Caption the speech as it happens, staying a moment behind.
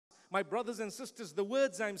My brothers and sisters, the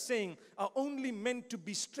words I'm saying are only meant to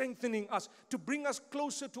be strengthening us, to bring us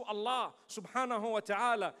closer to Allah subhanahu wa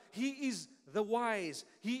ta'ala. He is the wise.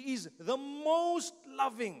 He is the most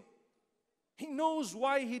loving. He knows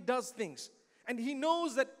why He does things. And He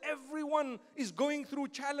knows that everyone is going through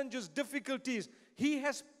challenges, difficulties. He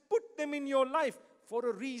has put them in your life for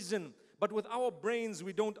a reason. But with our brains,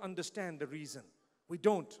 we don't understand the reason. We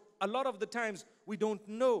don't. A lot of the times, we don't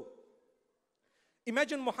know.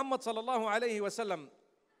 Imagine Muhammad sallallahu alayhi wasallam.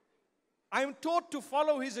 I am taught to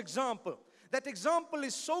follow his example. That example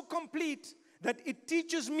is so complete that it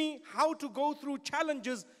teaches me how to go through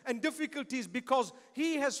challenges and difficulties, because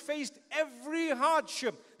he has faced every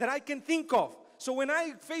hardship that I can think of. So when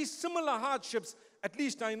I face similar hardships, at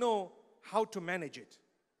least I know how to manage it.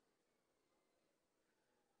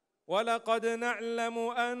 وَلَقَدْ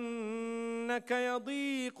نَعْلَمُ أَنَّكَ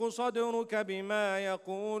يَضِيقُ صَدْرُكَ بِمَا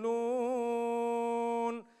يَقُولُونَ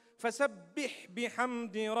فَسَبِّحْ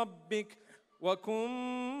بِحَمْدِ رَبِّكَ وَكُن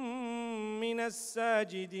مِّنَ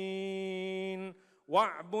السَّاجِدِينَ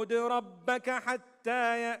وَاعْبُدْ رَبَّكَ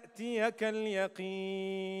حَتَّى يَأْتِيَكَ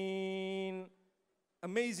الْيَقِينُ.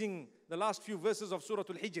 Amazing, the last few verses of Surah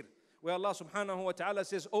Al-Hijr, where Allah subhanahu wa ta'ala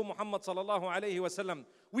says, O Muhammad sallallahu alayhi wa sallam,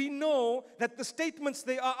 we know that the statements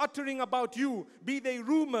they are uttering about you, be they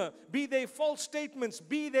rumor, be they false statements,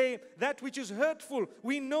 be they that which is hurtful,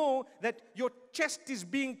 we know that your chest is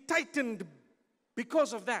being tightened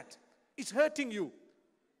because of that. It's hurting you.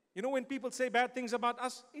 You know, when people say bad things about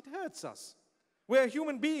us, it hurts us. We're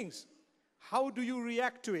human beings. How do you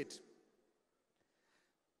react to it?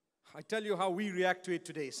 I tell you how we react to it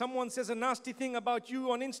today. Someone says a nasty thing about you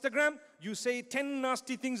on Instagram, you say 10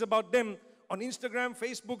 nasty things about them on Instagram,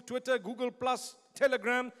 Facebook, Twitter, Google+,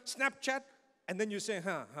 Telegram, Snapchat, and then you say,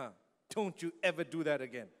 don't you ever do that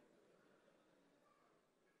again.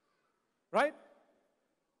 Right?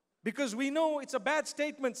 Because we know it's a bad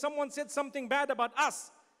statement. Someone said something bad about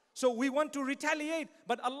us, so we want to retaliate.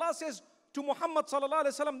 But Allah says to Muhammad sallallahu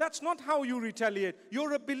alaihi wasallam, that's not how you retaliate.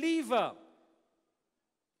 You're a believer.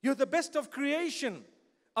 You're the best of creation.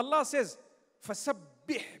 Allah says,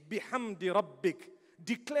 فَسَبِّحْ بِحَمْدِ رَبِّكَ.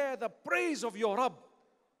 Declare the praise of your Rabb.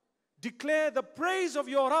 Declare the praise of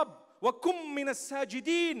your Rabb. وَكُم مِّنَ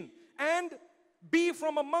السَّاجِدِينَ. And be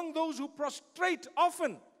from among those who prostrate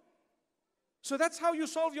often. So that's how you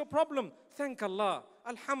solve your problem. Thank Allah.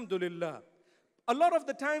 Alhamdulillah. A lot of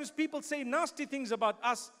the times people say nasty things about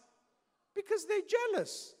us because they're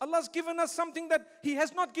jealous. Allah's given us something that He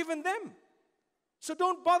has not given them. So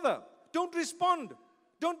don't bother. Don't respond.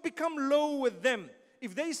 Don't become low with them.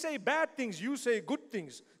 If they say bad things, you say good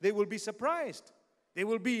things, they will be surprised. They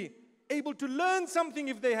will be able to learn something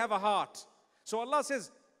if they have a heart. So Allah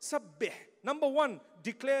says, Sabbih. Number one,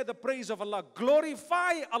 declare the praise of Allah.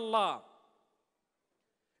 Glorify Allah.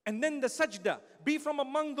 And then the sajda. Be from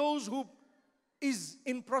among those who is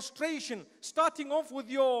in prostration, starting off with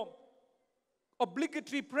your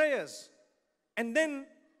obligatory prayers. And then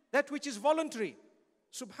that which is voluntary.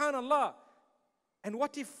 Subhanallah. And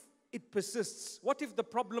what if it persists? What if the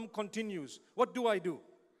problem continues? What do I do?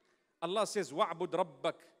 Allah says, وَعْبُدْ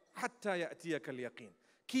رَبَّكَ حَتَّى يَأْتِيَكَ الْيَقِينَ.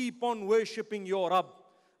 Keep on worshipping your Rabb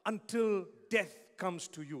until death comes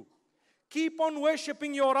to you. Keep on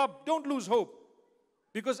worshipping your Rabb. Don't lose hope.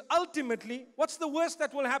 Because ultimately, what's the worst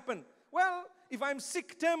that will happen? Well, if I'm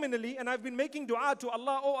sick terminally and I've been making dua to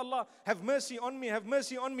Allah, oh Allah, have mercy on me, have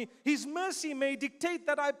mercy on me. His mercy may dictate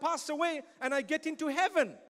that I pass away and I get into heaven.